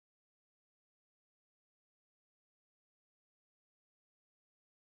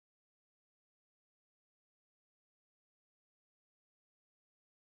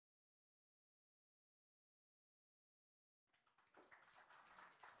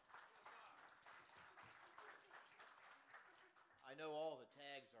know all the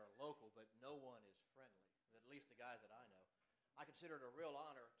tags are local, but no one is friendly, at least the guys that I know. I consider it a real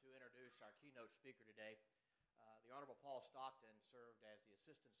honor to introduce our keynote speaker today. The Honorable Paul Stockton served as the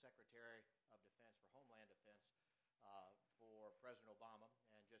Assistant Secretary of Defense for Homeland Defense for President Obama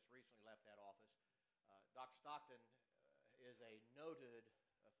and just recently left that office. Dr. Stockton is a noted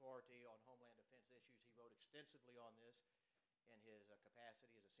authority on Homeland Defense issues. He wrote extensively on this in his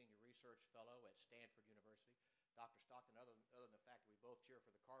capacity as a senior research fellow at Stanford University. Dr. Stockton, other than the fact that we both cheer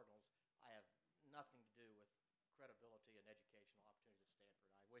for the Cardinals, I have nothing to do with credibility and educational opportunities at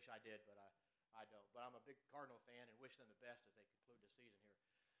Stanford. I wish I did, but I don't. But I'm a big Cardinal fan and wish them the best as they conclude the season here.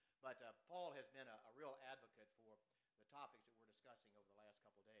 But Paul has been a real advocate for the topics that we're discussing over the last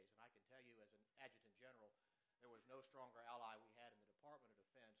couple of days. And I can tell you, as an Adjutant General, there was no stronger ally we had in the Department of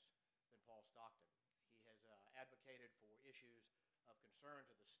Defense than Paul Stockton. He has advocated for issues of concern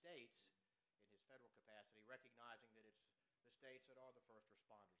to the states in his federal capacity, recognizing that it's the states that are the first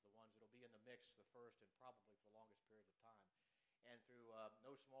responders, the ones that will be in the mix the first and probably for the longest period of time. And through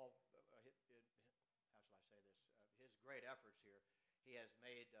no small, how shall I say this, his great efforts here, he has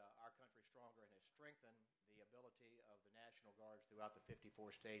made our country stronger and has strengthened the ability of the National Guards throughout the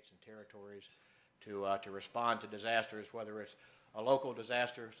 54 states and territories to respond to disasters, whether it's a local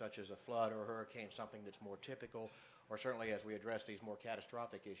disaster such as a flood or a hurricane, something that's more typical, or certainly as we address these more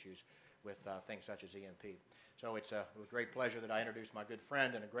catastrophic issues with things such as EMP. So it's with great pleasure that I introduce my good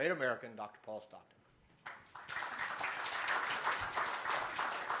friend and a great American, Dr. Paul Stockton.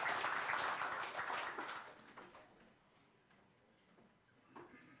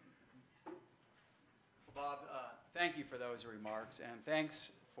 Bob, thank you for those remarks, and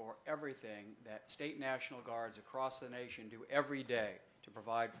thanks for everything that state National Guards across the nation do every day to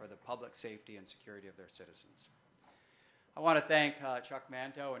provide for the public safety and security of their citizens. I want to thank Chuck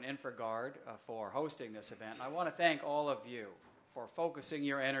Manto and InfraGuard for hosting this event. And I want to thank all of you for focusing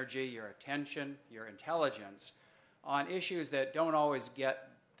your energy, your attention, your intelligence on issues that don't always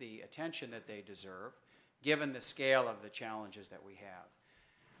get the attention that they deserve, given the scale of the challenges that we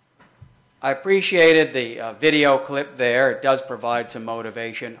have. I appreciated the video clip there. It does provide some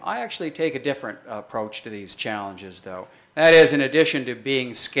motivation. I actually take a different approach to these challenges, though. That is, in addition to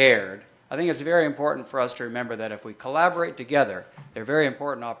being scared, I think it's very important for us to remember that if we collaborate together, there are very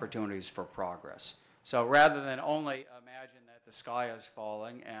important opportunities for progress. So rather than only imagine that the sky is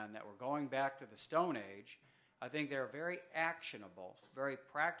falling and that we're going back to the Stone Age, I think there are very actionable, very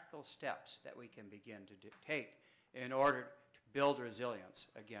practical steps that we can begin to take in order to build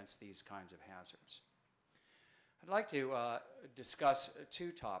resilience against these kinds of hazards. I'd like to discuss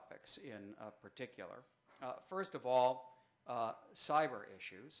two topics in particular. First of all, cyber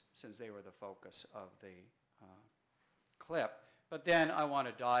issues, since they were the focus of the clip. But then I want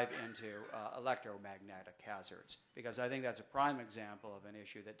to dive into electromagnetic hazards, because I think that's a prime example of an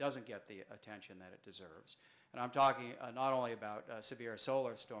issue that doesn't get the attention that it deserves. And I'm talking not only about severe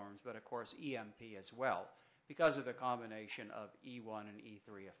solar storms, but of course EMP as well, because of the combination of E1 and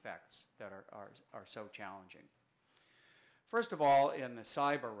E3 effects that are so challenging. First of all, in the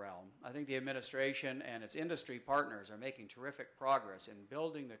cyber realm, I think the administration and its industry partners are making terrific progress in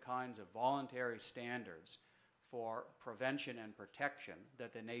building the kinds of voluntary standards for prevention and protection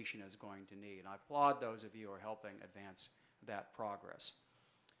that the nation is going to need. And I applaud those of you who are helping advance that progress.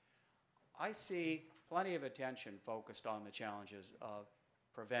 I see plenty of attention focused on the challenges of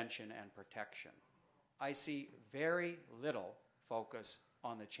prevention and protection. I see very little focus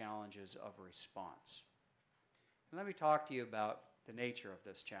on the challenges of response. And let me talk to you about the nature of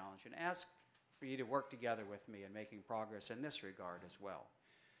this challenge and ask for you to work together with me in making progress in this regard as well.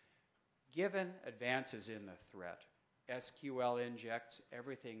 Given advances in the threat, SQL injects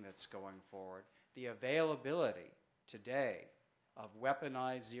everything that's going forward, the availability today of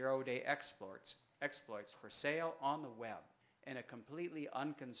weaponized zero-day exploits for sale on the web in a completely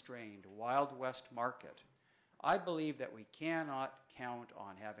unconstrained Wild West market, I believe that we cannot count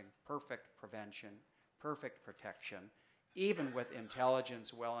on having perfect prevention, perfect protection, even with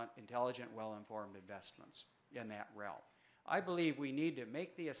intelligent, well-informed investments in that realm. I believe we need to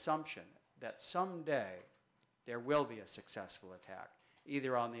make the assumption that someday there will be a successful attack,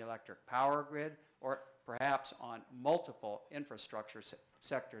 either on the electric power grid or perhaps on multiple infrastructure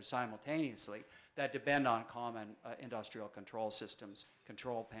sectors simultaneously that depend on common industrial control systems,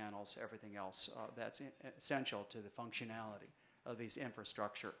 control panels, everything else that's essential to the functionality of these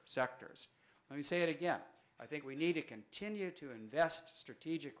infrastructure sectors. Let me say it again. I think we need to continue to invest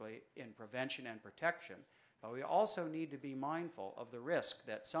strategically in prevention and protection, but we also need to be mindful of the risk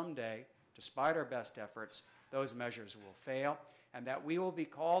that someday, despite our best efforts, those measures will fail, and that we will be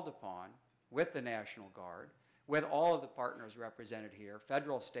called upon with the National Guard with all of the partners represented here,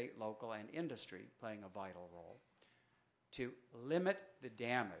 federal, state, local, and industry playing a vital role, to limit the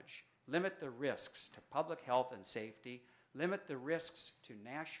damage, limit the risks to public health and safety, limit the risks to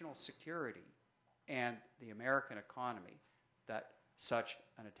national security and the American economy that such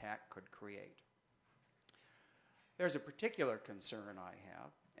an attack could create. There's a particular concern I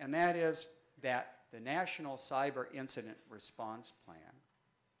have, and that is that the National Cyber Incident Response Plan,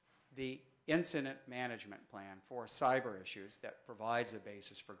 the incident management plan for cyber issues that provides the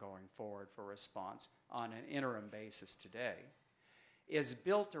basis for going forward for response on an interim basis today, is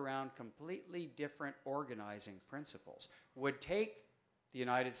built around completely different organizing principles, would take the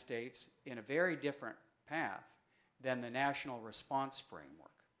United States in a very different path than the National Response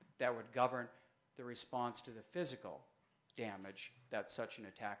Framework that would govern the response to the physical damage that such an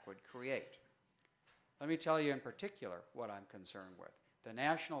attack would create. Let me tell you in particular what I'm concerned with. The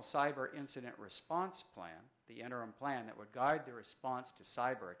National Cyber Incident Response Plan, the interim plan that would guide the response to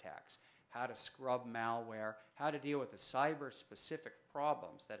cyber attacks, how to scrub malware, how to deal with the cyber-specific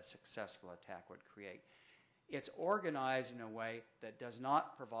problems that a successful attack would create. It's organized in a way that does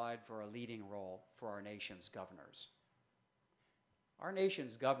not provide for a leading role for our nation's governors. Our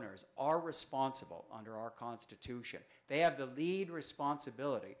nation's governors are responsible under our Constitution. They have the lead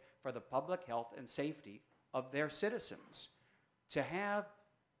responsibility for the public health and safety of their citizens. To have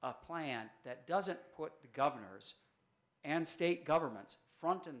a plan that doesn't put the governors and state governments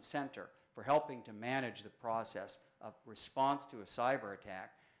front and center for helping to manage the process of response to a cyber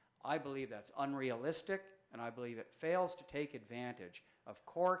attack, I believe that's unrealistic, and I believe it fails to take advantage of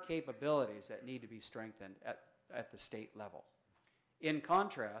core capabilities that need to be strengthened at the state level. In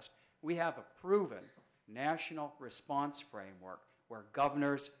contrast, we have a proven national response framework where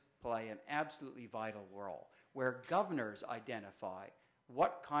governors play an absolutely vital role, where governors identify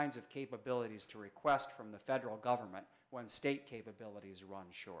what kinds of capabilities to request from the federal government when state capabilities run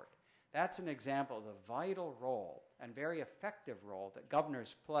short. That's an example of the vital role and very effective role that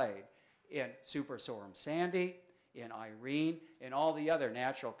governors played in Superstorm Sandy, in Irene, in all the other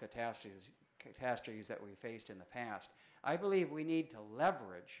natural catastrophes that we faced in the past. I believe we need to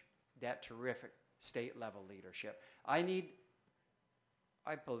leverage that terrific state-level leadership. I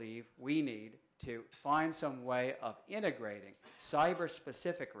believe we need to find some way of integrating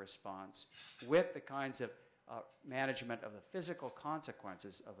cyber-specific response with the kinds of management of the physical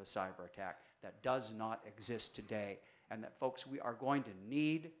consequences of a cyber attack that does not exist today, and that, folks, we are going to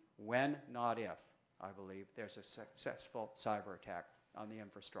need when, not if, I believe, there's a successful cyber attack on the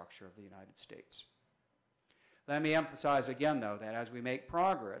infrastructure of the United States. Let me emphasize again, though, that as we make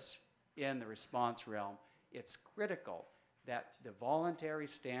progress in the response realm, it's critical that the voluntary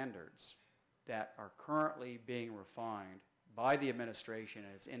standards that are currently being refined by the administration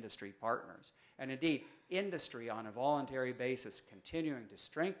and its industry partners, and indeed industry on a voluntary basis continuing to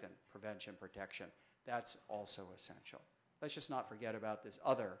strengthen prevention protection, that's also essential. Let's just not forget about this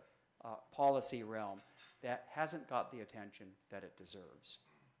other policy realm that hasn't got the attention that it deserves.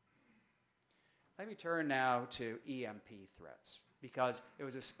 Let me turn now to EMP threats, because it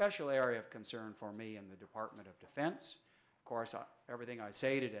was a special area of concern for me in the Department of Defense. Of course, everything I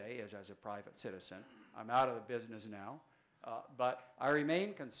say today is as a private citizen. I'm out of the business now, but I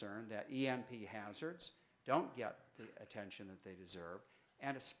remain concerned that EMP hazards don't get the attention that they deserve,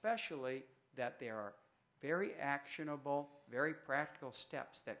 and especially that there are very actionable, very practical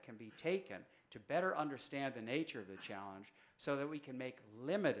steps that can be taken to better understand the nature of the challenge so that we can make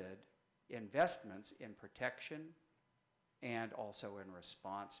limited investments in protection and also in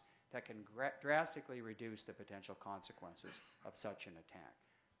response that can drastically reduce the potential consequences of such an attack.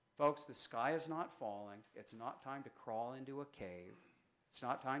 Folks, the sky is not falling. It's not time to crawl into a cave. It's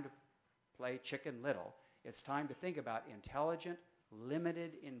not time to play Chicken Little. It's time to think about intelligent,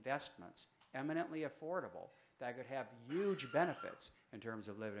 limited investments, eminently affordable, that could have huge benefits in terms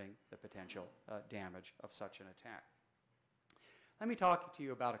of limiting the potential damage of such an attack. Let me talk to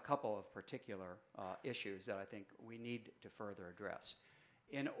you about a couple of particular issues that I think we need to further address.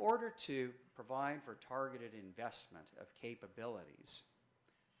 In order to provide for targeted investment of capabilities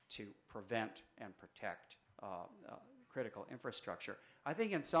to prevent and protect critical infrastructure, I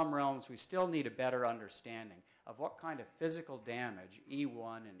think in some realms we still need a better understanding of what kind of physical damage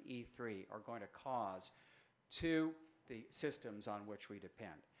E1 and E3 are going to cause to the systems on which we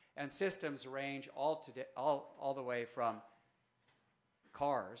depend. And systems range all the way from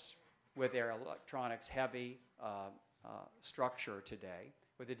cars with their electronics heavy structure today,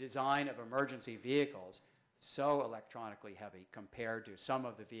 with the design of emergency vehicles so electronically heavy compared to some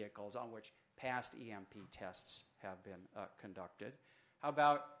of the vehicles on which past EMP tests have been conducted. How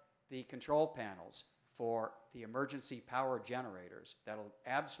about the control panels for the emergency power generators that'll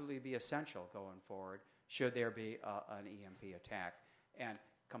absolutely be essential going forward should there be an EMP attack, and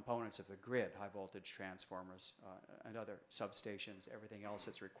components of the grid, high voltage transformers and other substations, everything else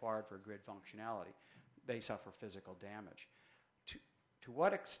that's required for grid functionality, they suffer physical damage. To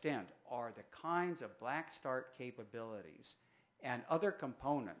what extent are the kinds of black start capabilities and other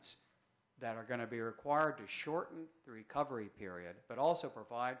components that are going to be required to shorten the recovery period, but also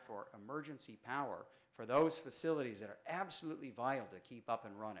provide for emergency power for those facilities that are absolutely vital to keep up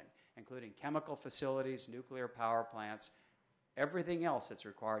and running, including chemical facilities, nuclear power plants, everything else that's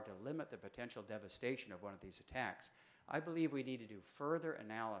required to limit the potential devastation of one of these attacks? I believe we need to do further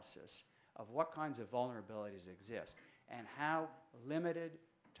analysis of what kinds of vulnerabilities exist and how limited,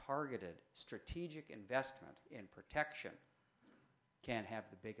 targeted, strategic investment in protection can have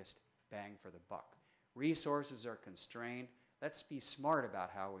the biggest bang for the buck. Resources are constrained. Let's be smart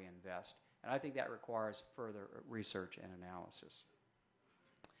about how we invest, and I think that requires further research and analysis.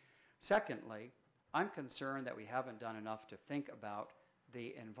 Secondly, I'm concerned that we haven't done enough to think about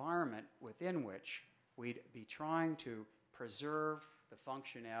the environment within which we'd be trying to preserve the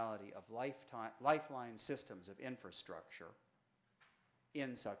functionality of lifeline systems of infrastructure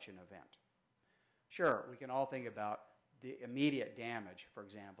in such an event. Sure, we can all think about the immediate damage, for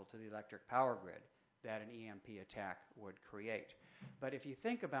example, to the electric power grid that an EMP attack would create. But if you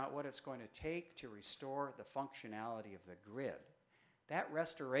think about what it's going to take to restore the functionality of the grid, that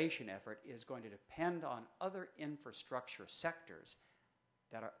restoration effort is going to depend on other infrastructure sectors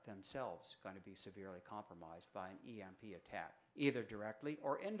that are themselves going to be severely compromised by an EMP attack, either directly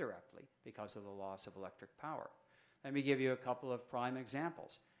or indirectly because of the loss of electric power. Let me give you a couple of prime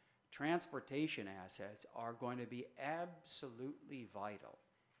examples. Transportation assets are going to be absolutely vital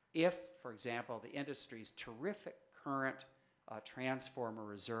if, for example, the industry's terrific current transformer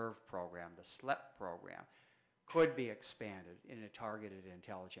reserve program, the SLEP program, could be expanded in a targeted,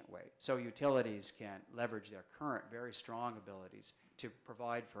 intelligent way. So utilities can leverage their current very strong abilities to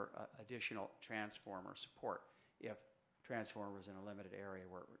provide for additional transformer support if transformers in a limited area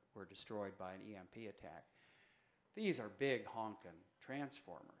were destroyed by an EMP attack. These are big honkin'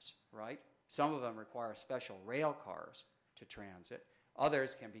 transformers, right? Some of them require special rail cars to transit.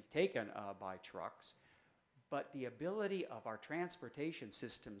 Others can be taken by trucks. But the ability of our transportation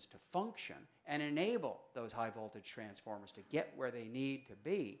systems to function and enable those high voltage transformers to get where they need to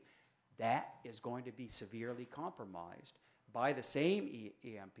be, that is going to be severely compromised by the same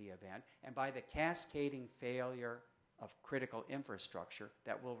EMP event and by the cascading failure of critical infrastructure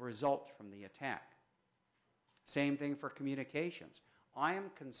that will result from the attack. Same thing for communications.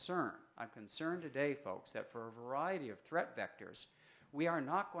 I'm concerned today, folks, that for a variety of threat vectors, we are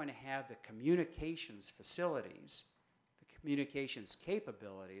not going to have the communications facilities, the communications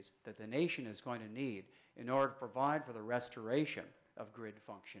capabilities that the nation is going to need in order to provide for the restoration of grid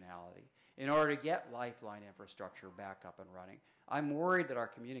functionality, in order to get lifeline infrastructure back up and running. I'm worried that our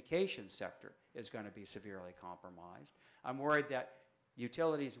communications sector is going to be severely compromised. I'm worried that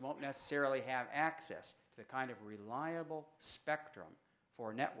utilities won't necessarily have access to the kind of reliable spectrum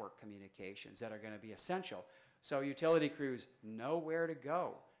for network communications that are going to be essential. So utility crews know where to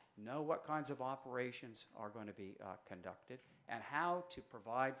go, know what kinds of operations are going to be conducted, and how to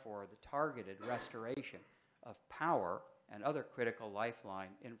provide for the targeted restoration of power and other critical lifeline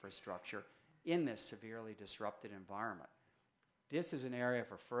infrastructure in this severely disrupted environment. This is an area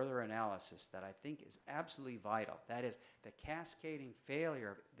for further analysis that I think is absolutely vital. That is the cascading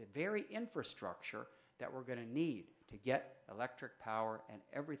failure of the very infrastructure that we're going to need to get electric power and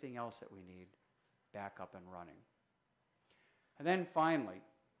everything else that we need back up and running. And then finally,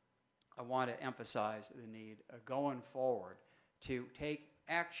 I want to emphasize the need going forward to take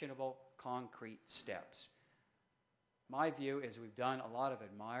actionable, concrete steps. My view is we've done a lot of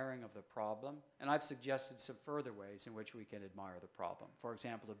admiring of the problem, and I've suggested some further ways in which we can admire the problem. For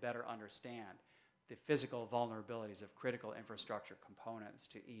example, to better understand the physical vulnerabilities of critical infrastructure components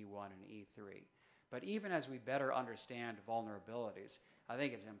to E1 and E3. But even as we better understand vulnerabilities, I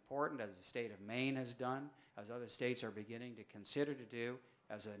think it's important, as the state of Maine has done, as other states are beginning to consider to do,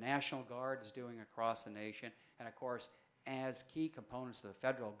 as the National Guard is doing across the nation, and of course, as key components of the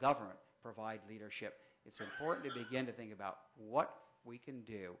federal government provide leadership, it's important to begin to think about what we can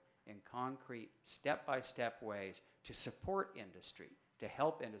do in concrete, step-by-step ways to support industry, to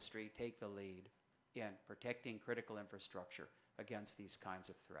help industry take the lead in protecting critical infrastructure against these kinds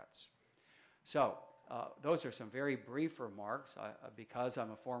of threats. So, those are some very brief remarks. Because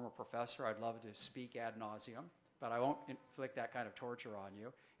I'm a former professor, I'd love to speak ad nauseum, but I won't inflict that kind of torture on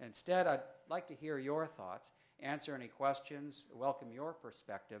you. Instead, I'd like to hear your thoughts answer any questions, welcome your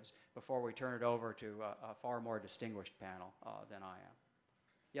perspectives before we turn it over to a far more distinguished panel than I am.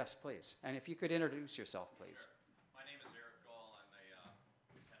 Yes, please. And if you could introduce yourself, please. My name is Eric Gall. I'm a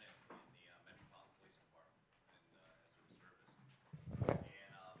lieutenant in the Metropolitan Police Department and as a reservist.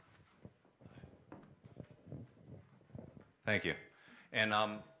 And thank you. And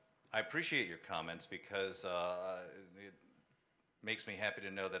I appreciate your comments because it makes me happy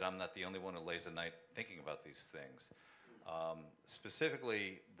to know that I'm not the only one who lays at night thinking about these things.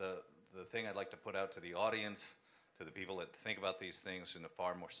 Specifically, the thing I'd like to put out to the audience, to the people that think about these things in a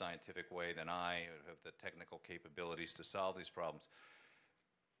far more scientific way than I, who have the technical capabilities to solve these problems.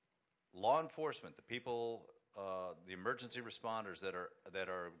 Law enforcement, the people, the emergency responders that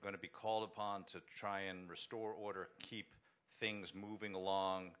are going to be called upon to try and restore order, keep things moving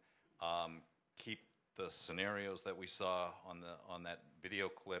along, keep the scenarios that we saw on that video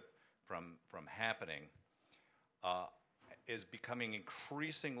clip from happening, is becoming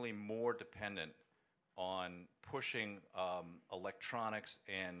increasingly more dependent on pushing electronics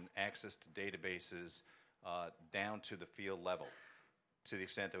and access to databases down to the field level, to the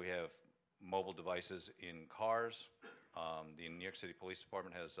extent that we have mobile devices in cars. The New York City Police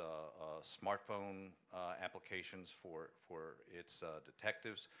Department has smartphone applications for its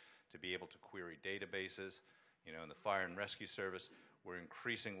detectives to be able to query databases. You know, in the Fire and Rescue Service, we're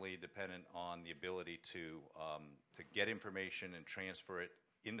increasingly dependent on the ability to get information and transfer it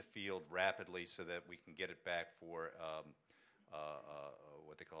in the field rapidly so that we can get it back for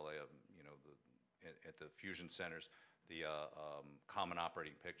what they call at the fusion centers, the common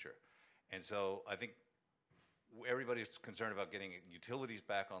operating picture. And so I think everybody's concerned about getting utilities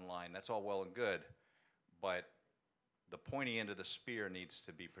back online. That's all well and good, but the pointy end of the spear needs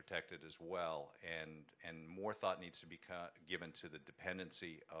to be protected as well, and more thought needs to be given to the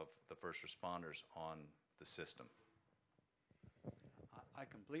dependency of the first responders on the system. I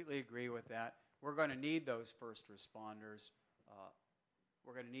completely agree with that. We're going to need those first responders.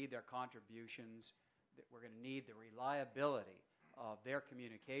 We're going to need their contributions. We're going to need the reliability of their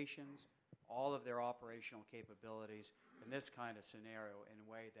communications, all of their operational capabilities in this kind of scenario in a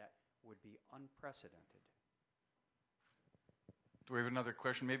way that would be unprecedented. Do we have another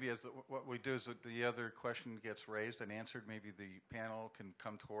question? Maybe what we do is that the other question gets raised and answered. Maybe the panel can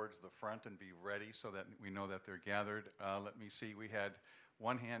come towards the front and be ready so that we know that they're gathered. Let me see. We had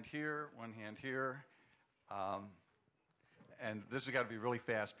one hand here, and this has got to be really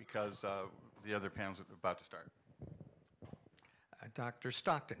fast because the other panel's about to start. Dr.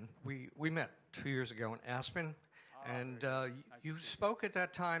 Stockton, we met 2 years ago in Aspen, and you spoke at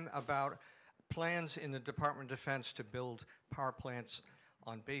that time about plans in the Department of Defense to build power plants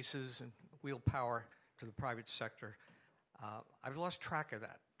on bases and wheel power to the private sector. I've lost track of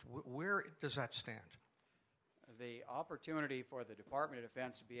that. Where does that stand? The opportunity for the Department of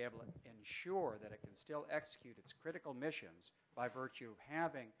Defense to be able to ensure that it can still execute its critical missions by virtue of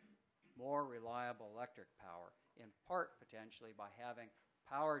having more reliable electric power, in part potentially by having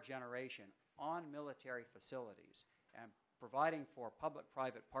power generation on military facilities and providing for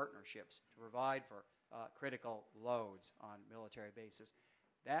public-private partnerships to provide for critical loads on military bases.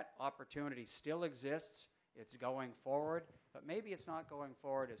 That opportunity still exists. It's going forward, but maybe it's not going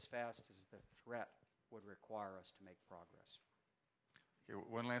forward as fast as the threat would require us to make progress. Okay,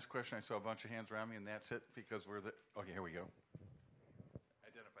 one last question. I saw a bunch of hands around me, and that's it because okay, here we go.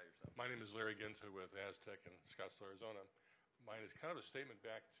 Identify yourself. My name is Larry Ginta with Aztec in Scottsdale, Arizona. Mine is kind of a statement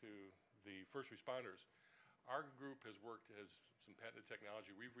back to the first responders. Our group has some patented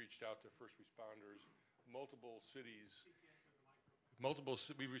technology. We've reached out to first responders, multiple cities.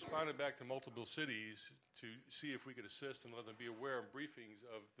 We've responded back to multiple cities to see if we could assist and let them be aware of briefings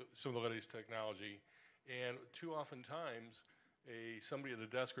of some of the latest technology. And too often times, somebody at the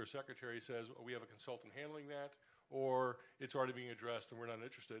desk or secretary says, oh, we have a consultant handling that, or it's already being addressed and we're not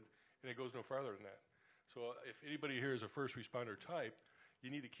interested, and it goes no farther than that. So if anybody here is a first responder type, you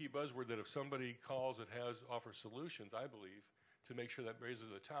need a key buzzword that if somebody calls that offers solutions, I believe, to make sure that raises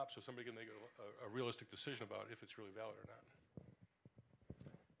to the top so somebody can make a realistic decision about if it's really valid or not.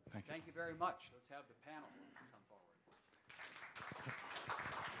 Thank you. Thank you very much. Let's have the panel come